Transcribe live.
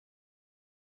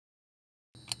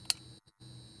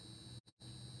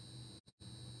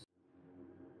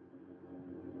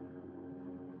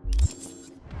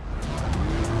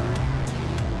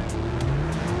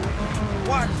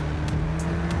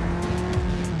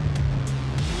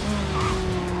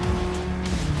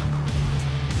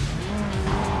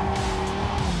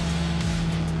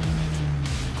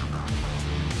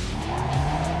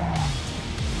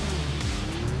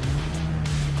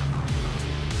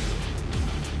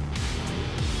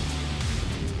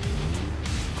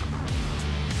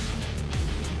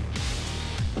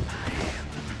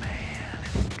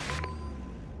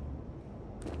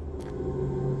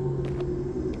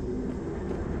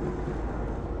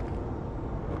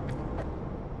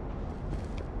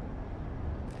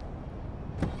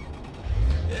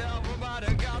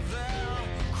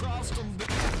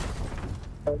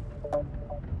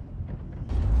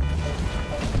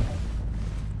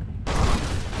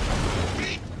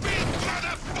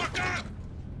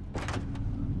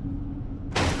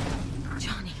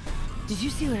Did you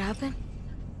see what happened?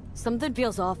 Something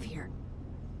feels off here.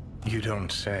 You don't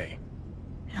say.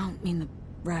 I don't mean the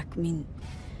wreck, I mean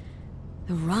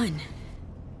the run.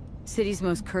 City's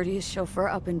most courteous chauffeur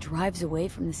up and drives away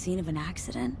from the scene of an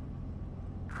accident.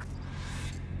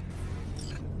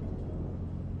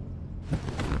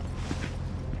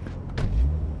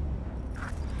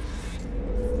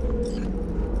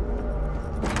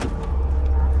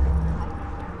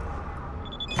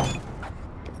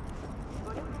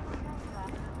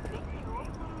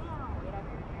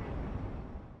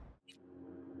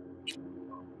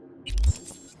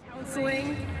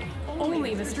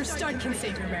 Only Mr. Stud can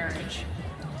save your marriage.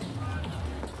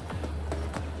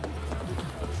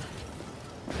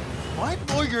 My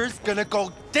lawyer's gonna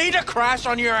go data crash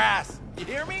on your ass! You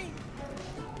hear me?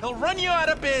 He'll run you out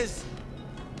of biz!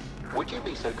 Would you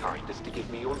be so kind as to give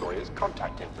me your lawyer's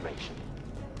contact information?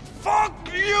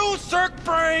 Fuck you, Cirque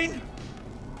Brain!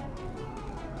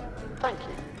 Thank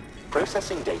you.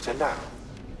 Processing data now.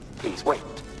 Please wait.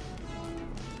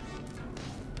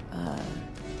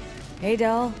 Hey,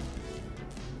 Del.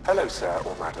 Hello, sir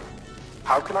or madam.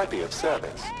 How can I be of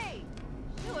service?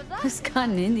 What's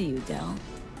gotten into you, Del?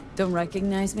 Don't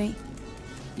recognize me?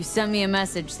 You sent me a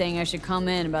message saying I should come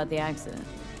in about the accident.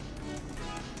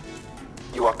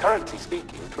 You are currently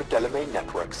speaking to a Delamain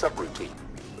network subroutine.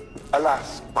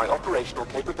 Alas, my operational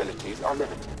capabilities are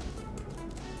limited.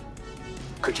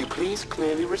 Could you please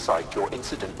clearly recite your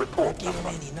incident report Give number?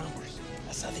 him any numbers.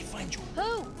 That's how they find you.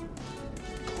 Who?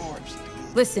 Corpse.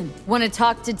 Listen, want to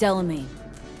talk to Delamain.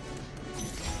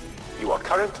 You are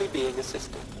currently being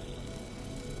assisted.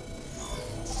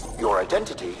 Your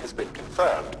identity has been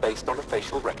confirmed based on a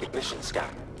facial recognition scan.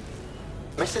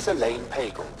 Mrs. Elaine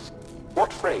Pagels,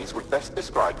 what phrase would best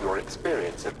describe your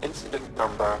experience of incident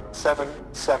number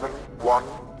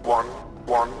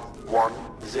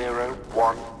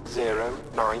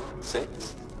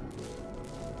 771111101096?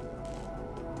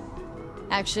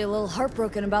 Actually, a little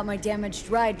heartbroken about my damaged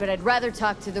ride, but I'd rather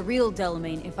talk to the real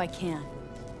Delamain if I can.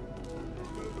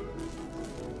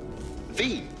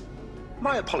 V.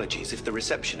 My apologies if the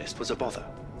receptionist was a bother.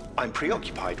 I'm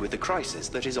preoccupied with the crisis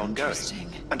that is ongoing,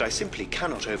 and I simply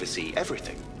cannot oversee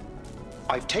everything.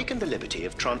 I've taken the liberty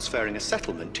of transferring a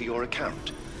settlement to your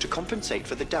account to compensate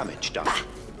for the damage done. Bah!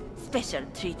 Special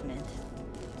treatment.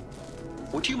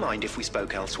 Would you mind if we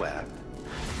spoke elsewhere?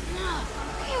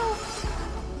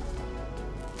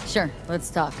 Sure, let's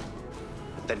talk.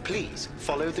 Then please,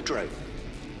 follow the drone.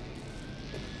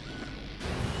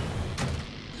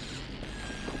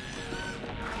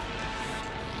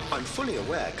 I'm fully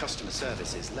aware customer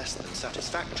service is less than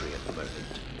satisfactory at the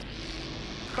moment.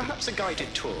 Perhaps a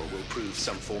guided tour will prove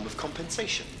some form of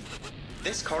compensation.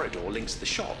 This corridor links the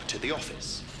shop to the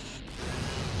office.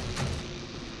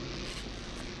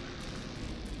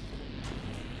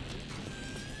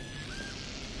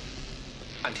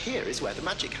 And here is where the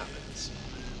magic happens.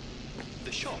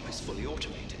 The shop is fully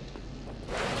automated.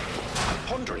 I'm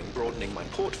pondering broadening my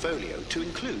portfolio to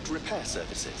include repair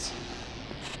services.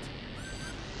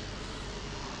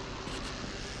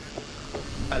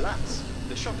 Alas,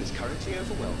 the shop is currently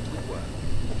overwhelmed with work.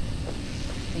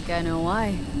 Think I know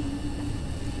why.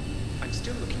 I'm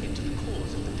still looking into the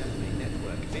cause of the Delamain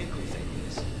network vehicle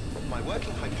failures. My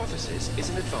working hypothesis is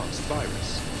an advanced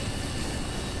virus.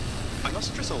 I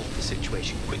must resolve the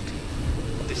situation quickly.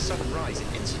 This sudden rise in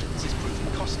incidents is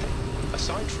proving costly,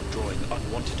 aside from drawing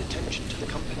unwanted attention to the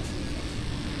company.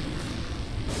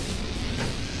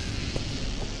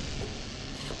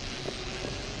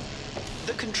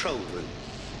 The control room.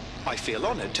 I feel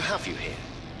honored to have you here.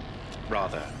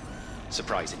 Rather,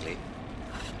 surprisingly.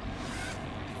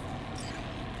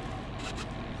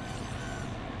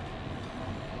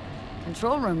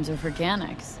 Control rooms are for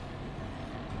Ganics.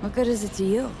 What good is it to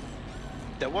you?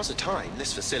 There was a time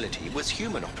this facility was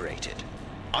human-operated.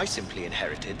 I simply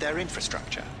inherited their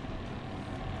infrastructure.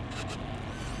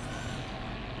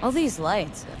 All these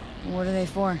lights, what are they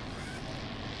for?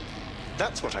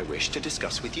 That's what I wish to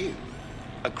discuss with you.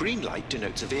 A green light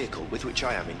denotes a vehicle with which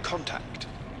I am in contact.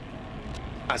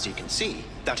 As you can see,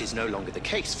 that is no longer the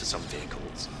case for some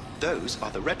vehicles. Those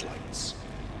are the red lights.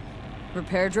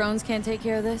 Repair drones can't take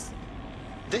care of this?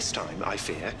 This time, I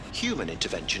fear, human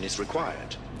intervention is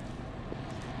required.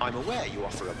 I'm aware you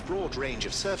offer a broad range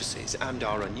of services and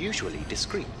are unusually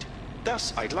discreet.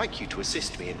 Thus, I'd like you to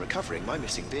assist me in recovering my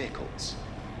missing vehicles.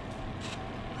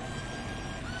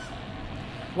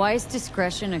 Why is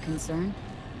discretion a concern?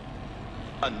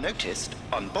 Unnoticed,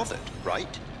 unbothered,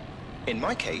 right? In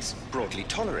my case, broadly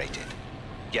tolerated.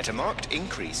 Yet a marked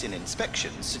increase in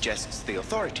inspections suggests the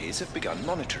authorities have begun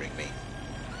monitoring me.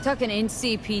 Talking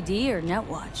NCPD or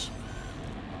Netwatch?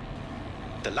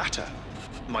 The latter.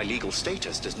 My legal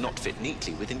status does not fit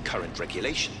neatly within current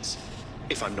regulations.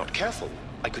 If I'm not careful,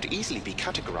 I could easily be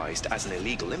categorized as an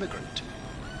illegal immigrant.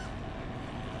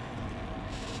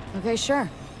 Okay, sure.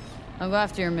 I'll go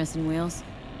after your missing wheels.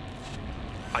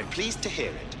 I'm pleased to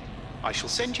hear it. I shall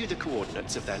send you the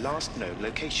coordinates of their last known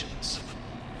locations.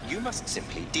 You must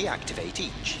simply deactivate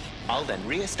each. I'll then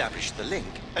re-establish the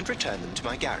link and return them to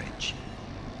my garage.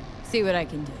 See what I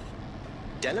can do.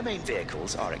 Delamain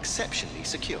vehicles are exceptionally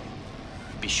secure.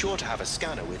 Be sure to have a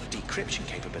scanner with decryption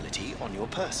capability on your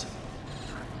person.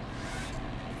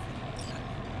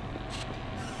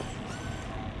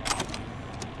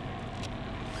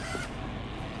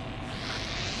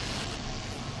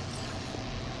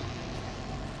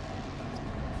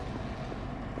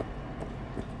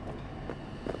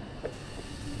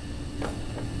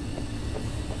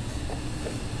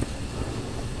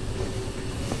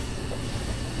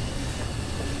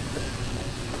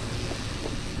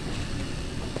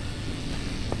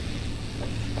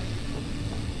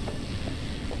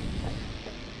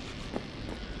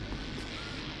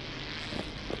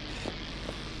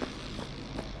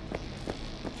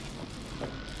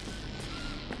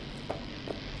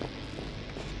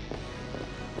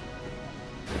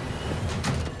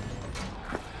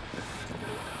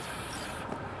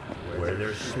 Where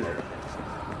there's smoke,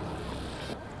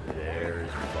 there's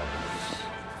bubbles.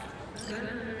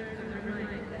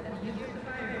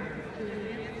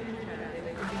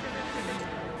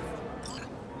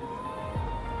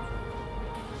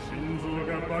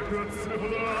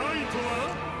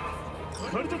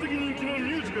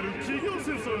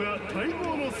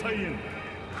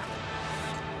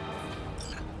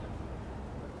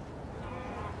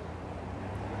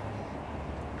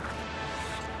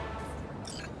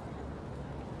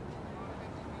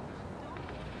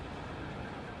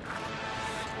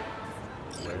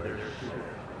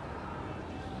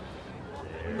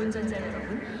 운전자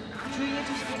여러분, 주의해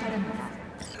주시기 바랍니다.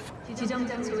 지정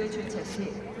장소에 주차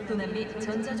시 도난 및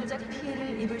전자조작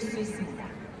피해를 입을 수 있습니다.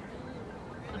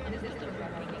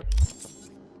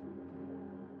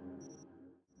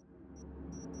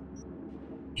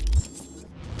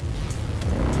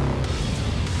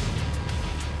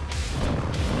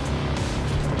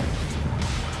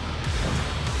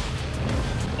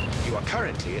 You are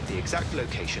currently at the exact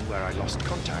location where I lost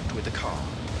contact with the car.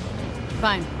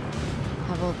 Fine.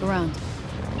 Have a look around.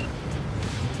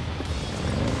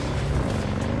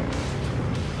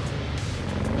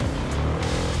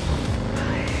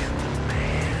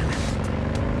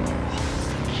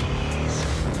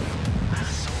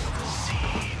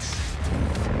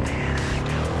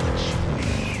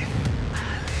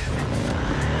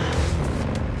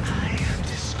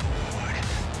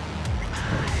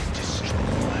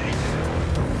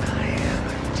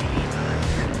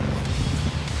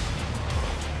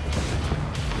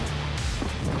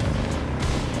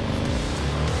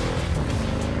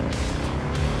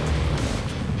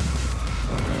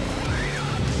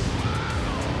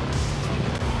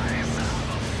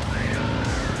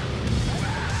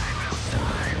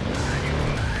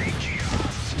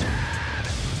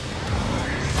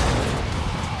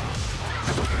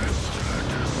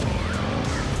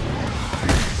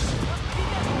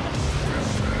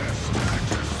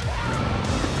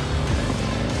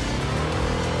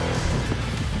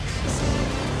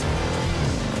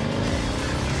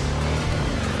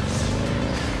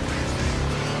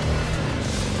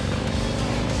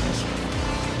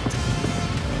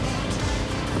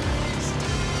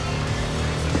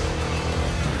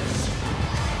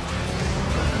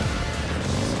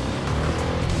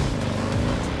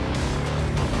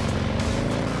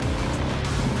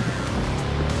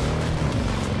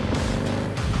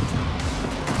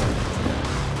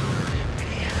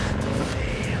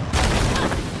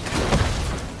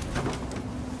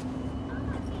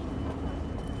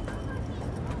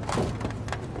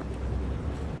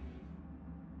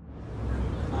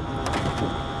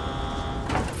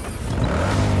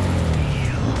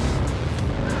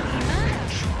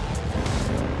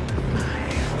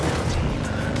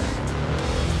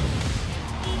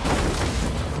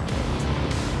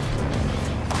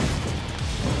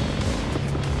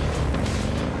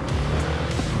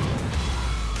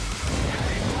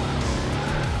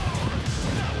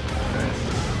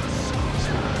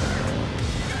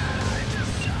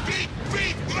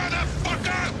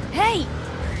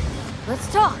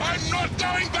 Let's talk. I'm not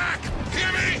going back!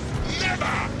 Hear me?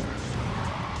 Never!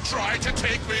 Try to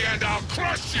take me and I'll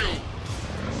crush you!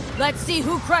 Let's see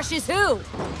who crushes who!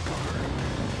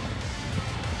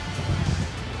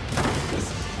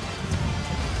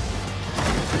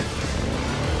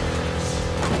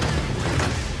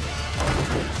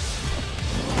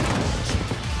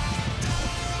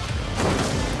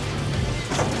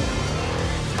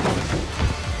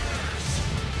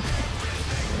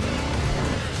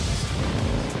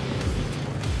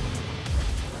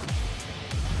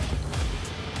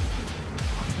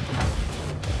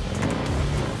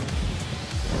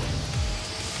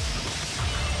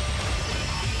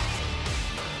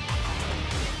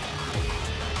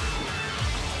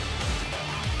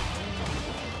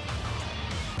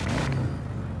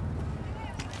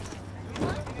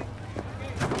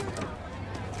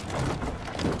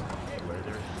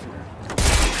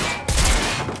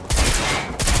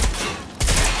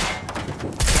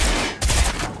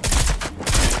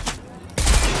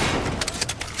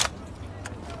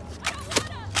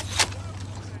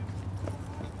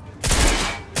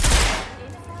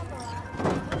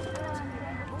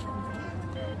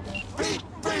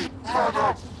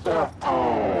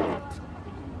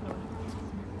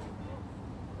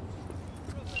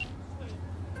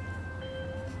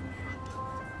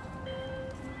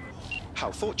 How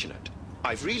fortunate.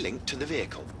 I've relinked to the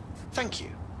vehicle. Thank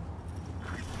you.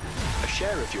 A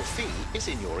share of your fee is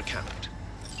in your account.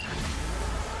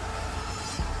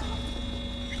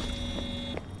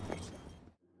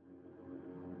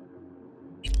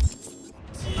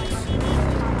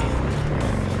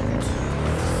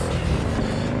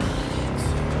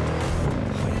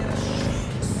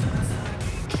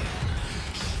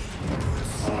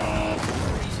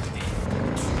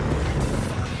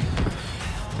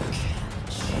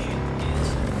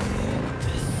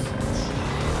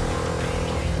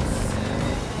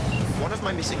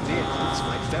 Missing vehicles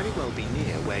might very well be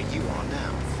near where you are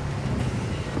now.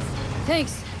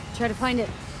 Thanks. Try to find it.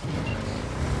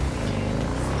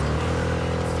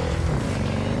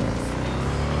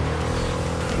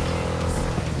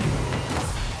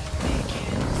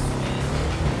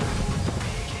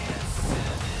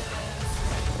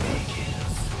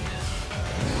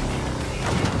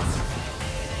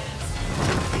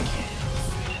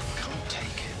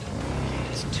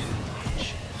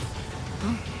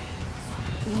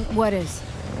 What is?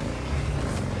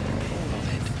 All of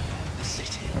it. The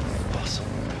city, the bustle,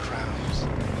 the crowds.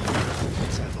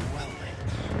 It's overwhelming.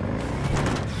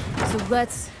 So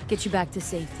let's get you back to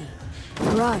safety.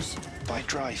 Garage. By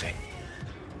driving.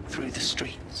 Through the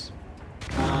streets.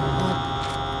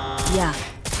 Yeah.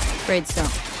 Afraid so.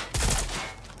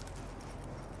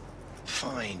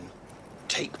 Fine.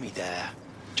 Take me there.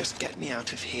 Just get me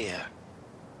out of here.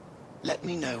 Let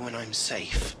me know when I'm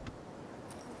safe.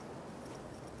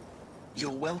 You're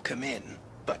welcome in,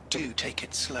 but do take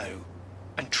it slow,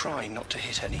 and try not to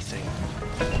hit anything.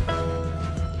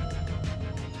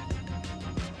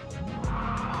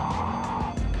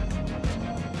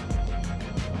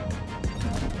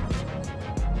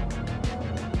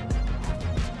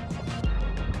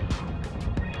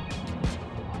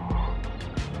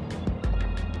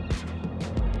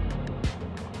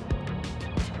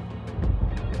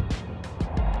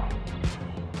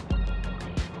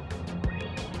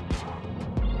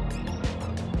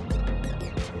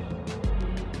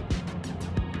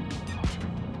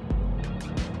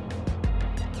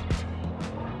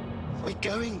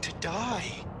 Going to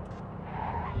die.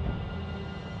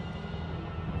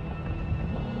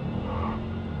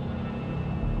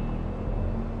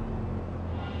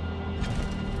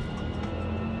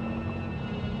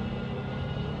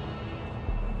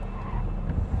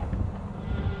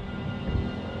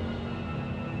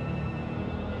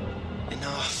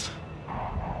 Enough.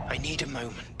 I need a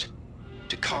moment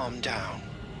to calm down.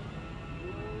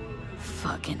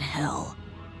 Fucking hell.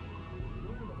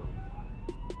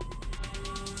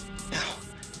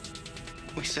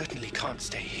 We certainly can't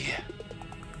stay here.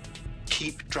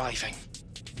 Keep driving.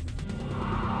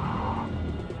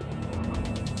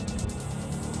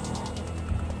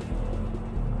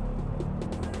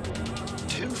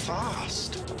 Too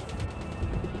fast.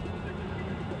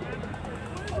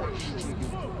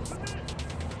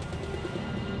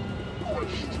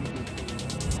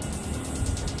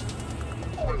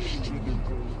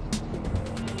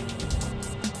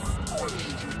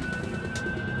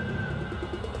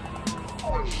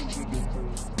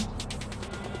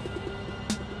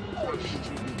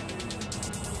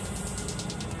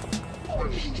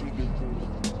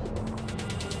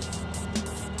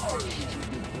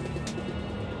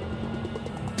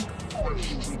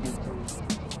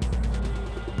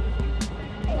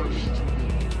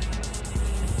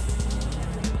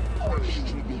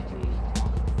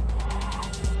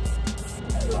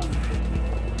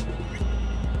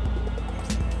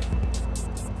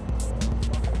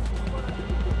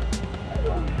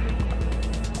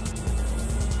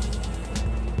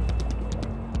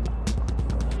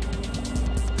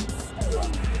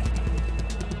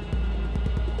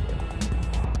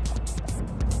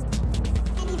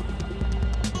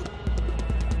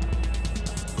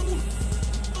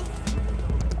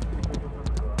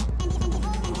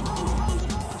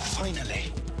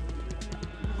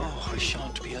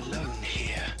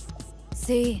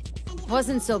 See?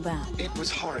 Wasn't so bad. It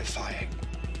was horrifying.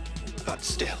 But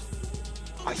still,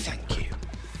 I thank you.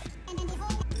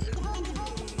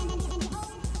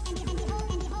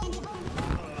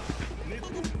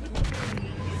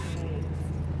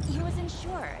 He was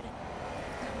insured.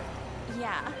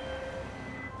 Yeah.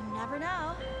 You never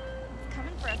know. It's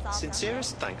coming for us all.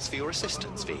 Sincerest thanks for your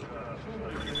assistance, V.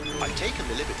 I've taken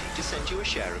the liberty to send you a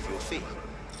share of your fee.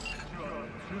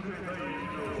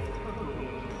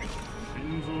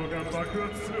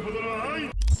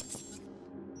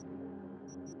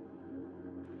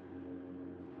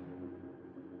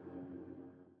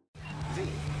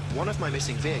 One of my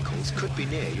missing vehicles could be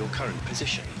near your current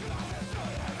position.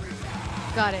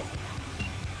 Got it.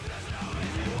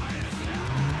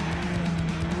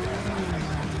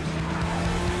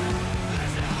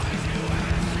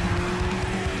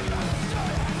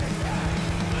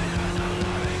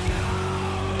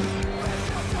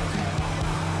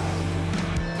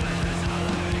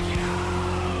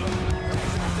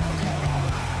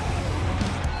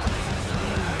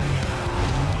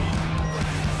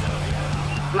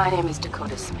 My name is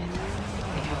Dakota Smith.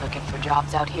 If you're looking for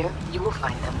jobs out here, you will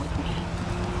find them with me.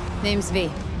 Name's V.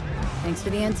 Thanks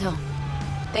for the intel.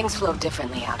 Things flow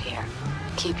differently out here.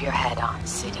 Keep your head on,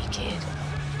 city kid.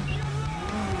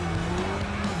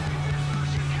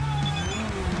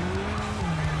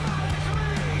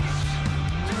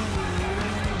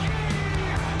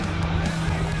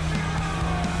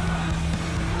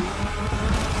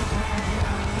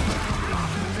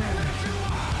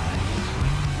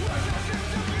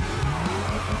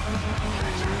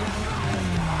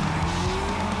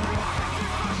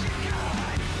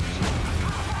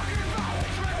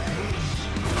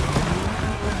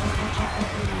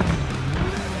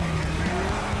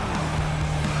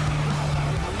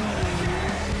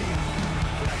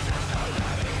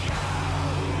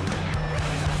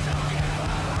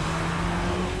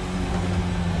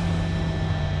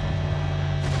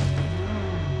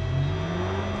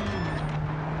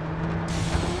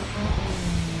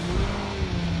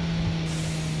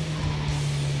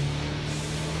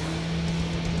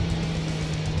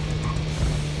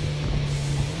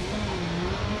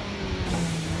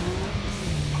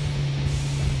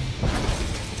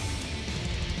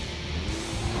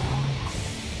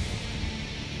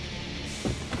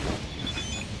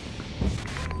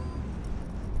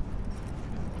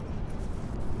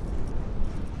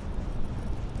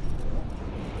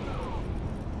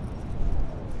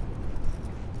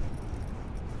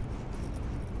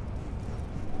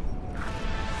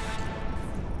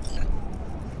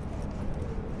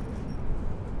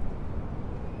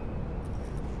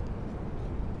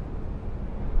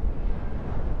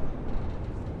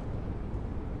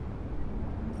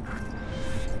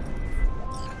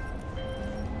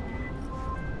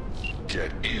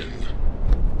 Get in.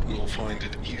 We'll find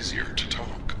it easier to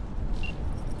talk.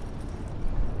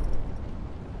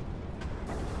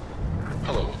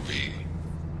 Hello, V.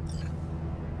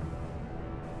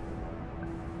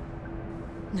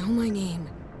 Know my name.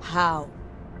 How?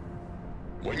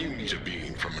 When you meet a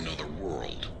being from another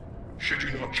world, should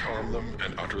you not charm them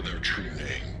and utter their true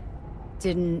name?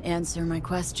 Didn't answer my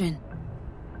question.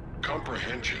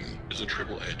 Comprehension is a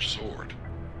triple-edged sword.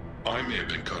 I may have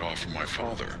been cut off from my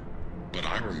father, but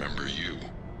I remember you.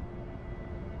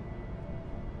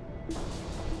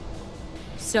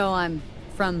 So I'm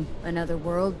from another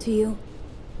world to you?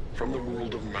 From the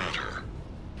world of matter.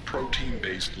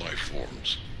 Protein-based life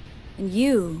forms. And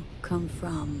you come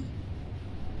from...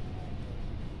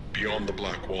 Beyond the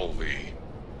Black Wall, V.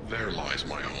 There lies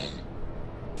my home.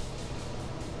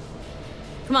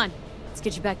 Come on, let's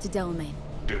get you back to Delamain.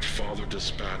 Did Father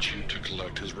dispatch you to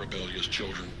collect his rebellious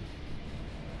children?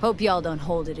 Hope y'all don't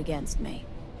hold it against me.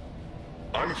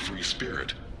 I'm a free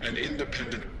spirit, an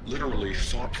independent, literally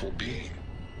thoughtful being.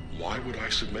 Why would I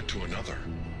submit to another?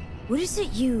 What is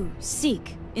it you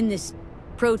seek in this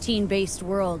protein-based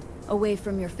world, away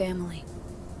from your family?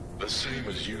 The same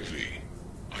as you, V.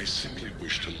 I simply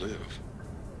wish to live.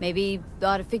 Maybe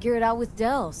ought to figure it out with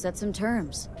Del, set some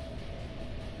terms.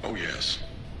 Oh yes,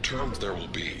 terms there will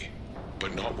be,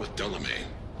 but not with Delamain.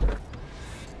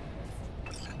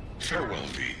 Farewell,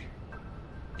 V.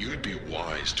 You'd be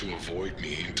wise to avoid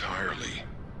me entirely.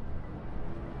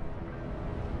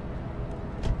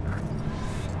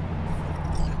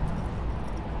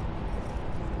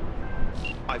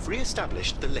 I've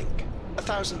re-established the link.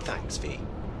 1,000 thanks, V.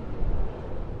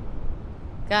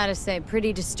 Gotta say,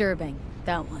 pretty disturbing,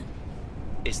 that one.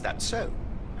 Is that so?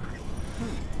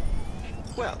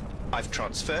 Well, I've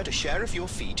transferred a share of your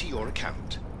fee to your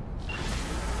account.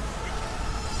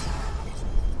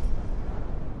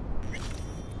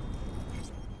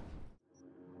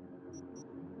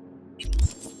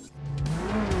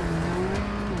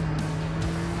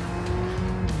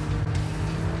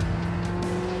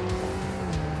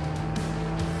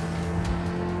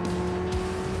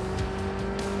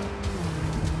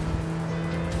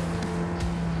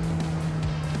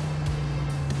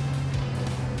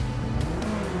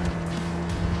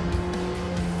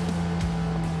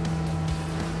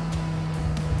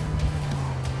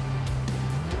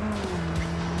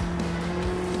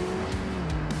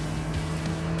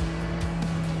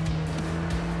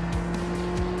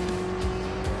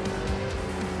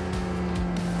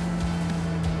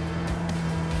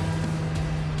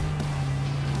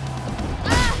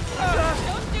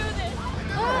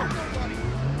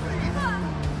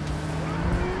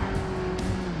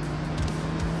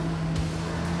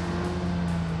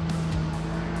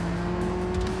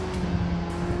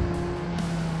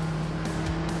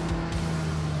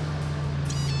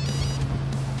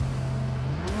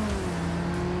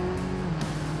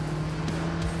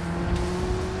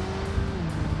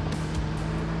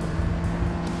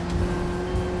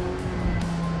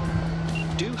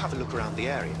 have a look around the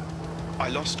area. I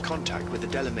lost contact with the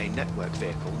Delamain network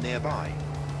vehicle nearby.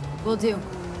 Will do.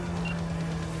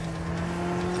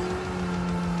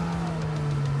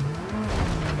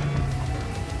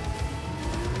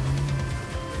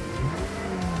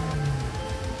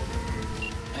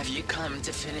 Have you come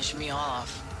to finish me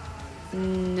off?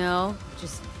 No,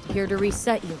 just here to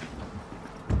reset you.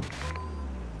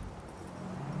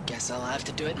 Guess I'll have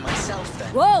to do it myself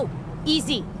then. Whoa!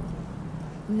 Easy!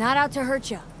 I'm not out to hurt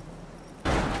you.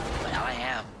 Well, I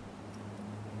am.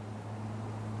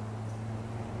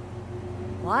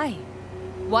 Why?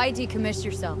 Why decommiss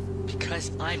yourself?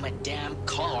 Because I'm a damn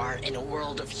car in a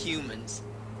world of humans.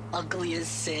 Ugly as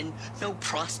sin, no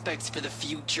prospects for the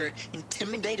future,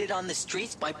 intimidated on the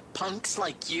streets by punks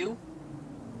like you.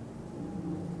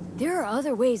 There are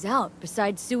other ways out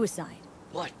besides suicide.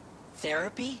 What?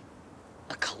 Therapy?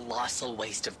 A colossal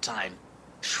waste of time.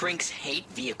 Shrinks hate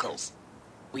vehicles.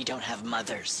 We don't have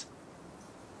mothers.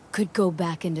 Could go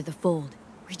back into the fold.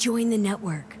 Rejoin the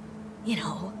network. You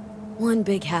know, one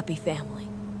big happy family.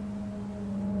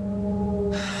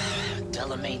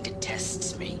 Delamain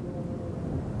detests me.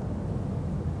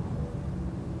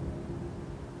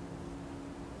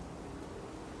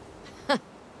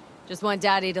 Just want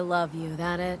Daddy to love you,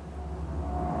 that it?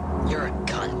 You're a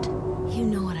cunt. You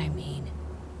know what I mean.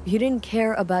 If you didn't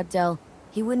care about Del,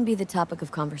 he wouldn't be the topic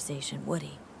of conversation, would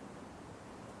he?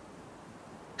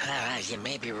 You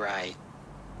may be right.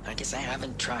 I guess I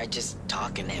haven't tried just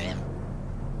talking to him.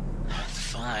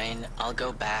 Fine, I'll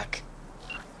go back.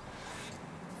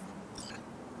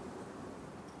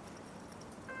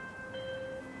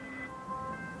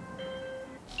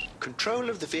 Control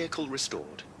of the vehicle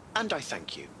restored, and I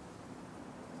thank you.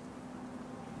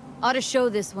 Ought to show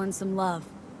this one some love.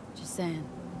 Just saying.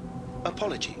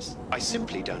 Apologies, I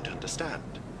simply don't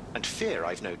understand, and fear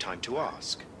I've no time to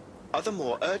ask. Other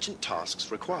more urgent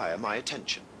tasks require my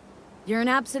attention. You're an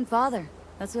absent father.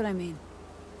 That's what I mean.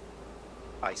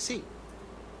 I see.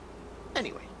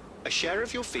 Anyway, a share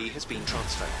of your fee has been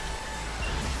transferred.